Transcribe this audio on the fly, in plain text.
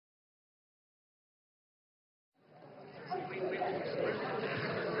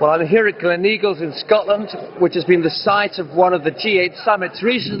Well, I'm here at Gleneagles in Scotland, which has been the site of one of the G8 summits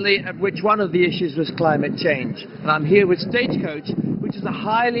recently, at which one of the issues was climate change. And I'm here with Stagecoach, which is a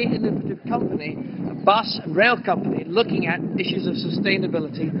highly innovative company, a bus and rail company, looking at issues of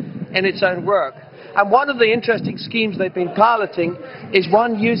sustainability in its own work. And one of the interesting schemes they've been piloting is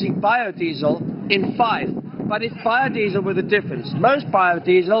one using biodiesel in Fife. But it's biodiesel with a difference. Most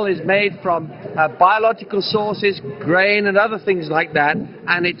biodiesel is made from biological sources, grain and other things like that,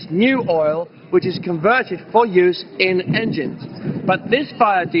 and it's new oil which is converted for use in engines. But this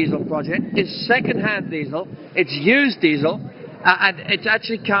biodiesel project is second-hand diesel, it's used diesel, and it's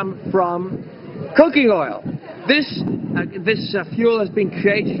actually come from cooking oil. This fuel has been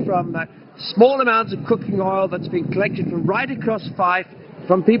created from small amounts of cooking oil that's been collected from right across Fife,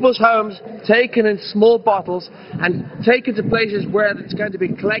 from people's homes, taken in small bottles and taken to places where it's going to be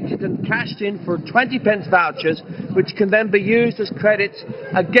collected and cashed in for 20p vouchers, which can then be used as credits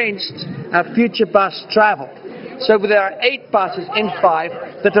against future bus travel. So there are 8 buses in Fife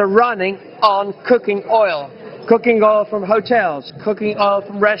that are running on cooking oil. Cooking oil from hotels, cooking oil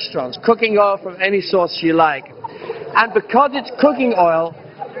from restaurants, cooking oil from any source you like. And because it's cooking oil,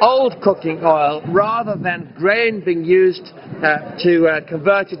 old cooking oil, rather than grain being used to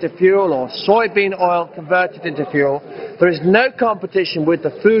convert it to fuel, or soybean oil converted into fuel, there is no competition with the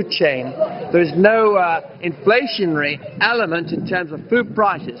food chain. There is no inflationary element in terms of food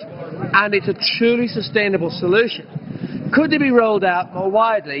prices, and it's a truly sustainable solution. Could it be rolled out more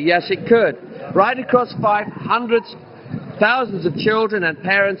widely? Yes, it could. Right across Fife, thousands of children and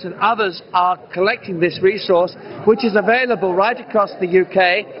parents and others are collecting this resource, which is available right across the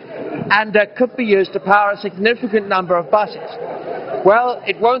UK and could be used to power a significant number of buses. Well,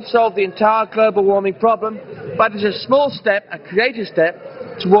 it won't solve the entire global warming problem, but it's a small step, a creative step,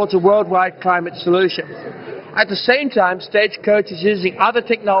 towards a worldwide climate solution. At the same time, Stagecoach is using other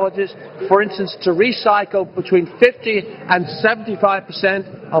technologies, for instance, to recycle between 50 and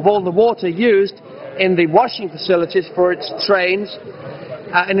 75% of all the water used in the washing facilities for its trains.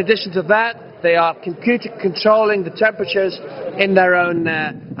 In addition to that, they are computer controlling the temperatures in their own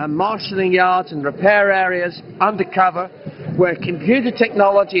marshalling yards and repair areas undercover, where computer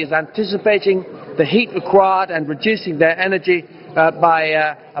technology is anticipating the heat required and reducing their energy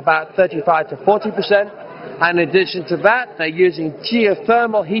by about 35 to 40%. And in addition to that, they're using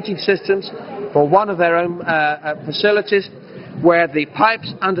geothermal heating systems for one of their own facilities, where the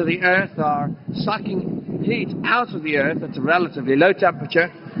pipes under the earth are sucking heat out of the earth at a relatively low temperature,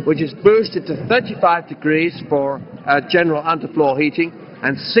 which is boosted to 35 degrees for general underfloor heating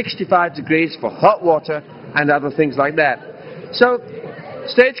and 65 degrees for hot water and other things like that. So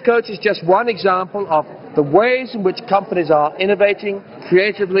Stagecoach is just one example of the ways in which companies are innovating,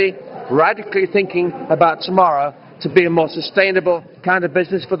 creatively, radically thinking about tomorrow to be a more sustainable kind of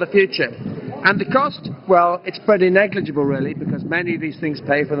business for the future. And the cost, well, it's pretty negligible really, because many of these things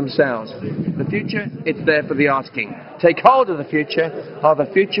pay for themselves. The future, it's there for the asking. Take hold of the future, or the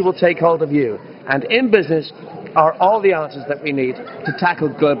future will take hold of you. And in business are all the answers that we need to tackle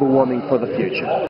global warming for the future.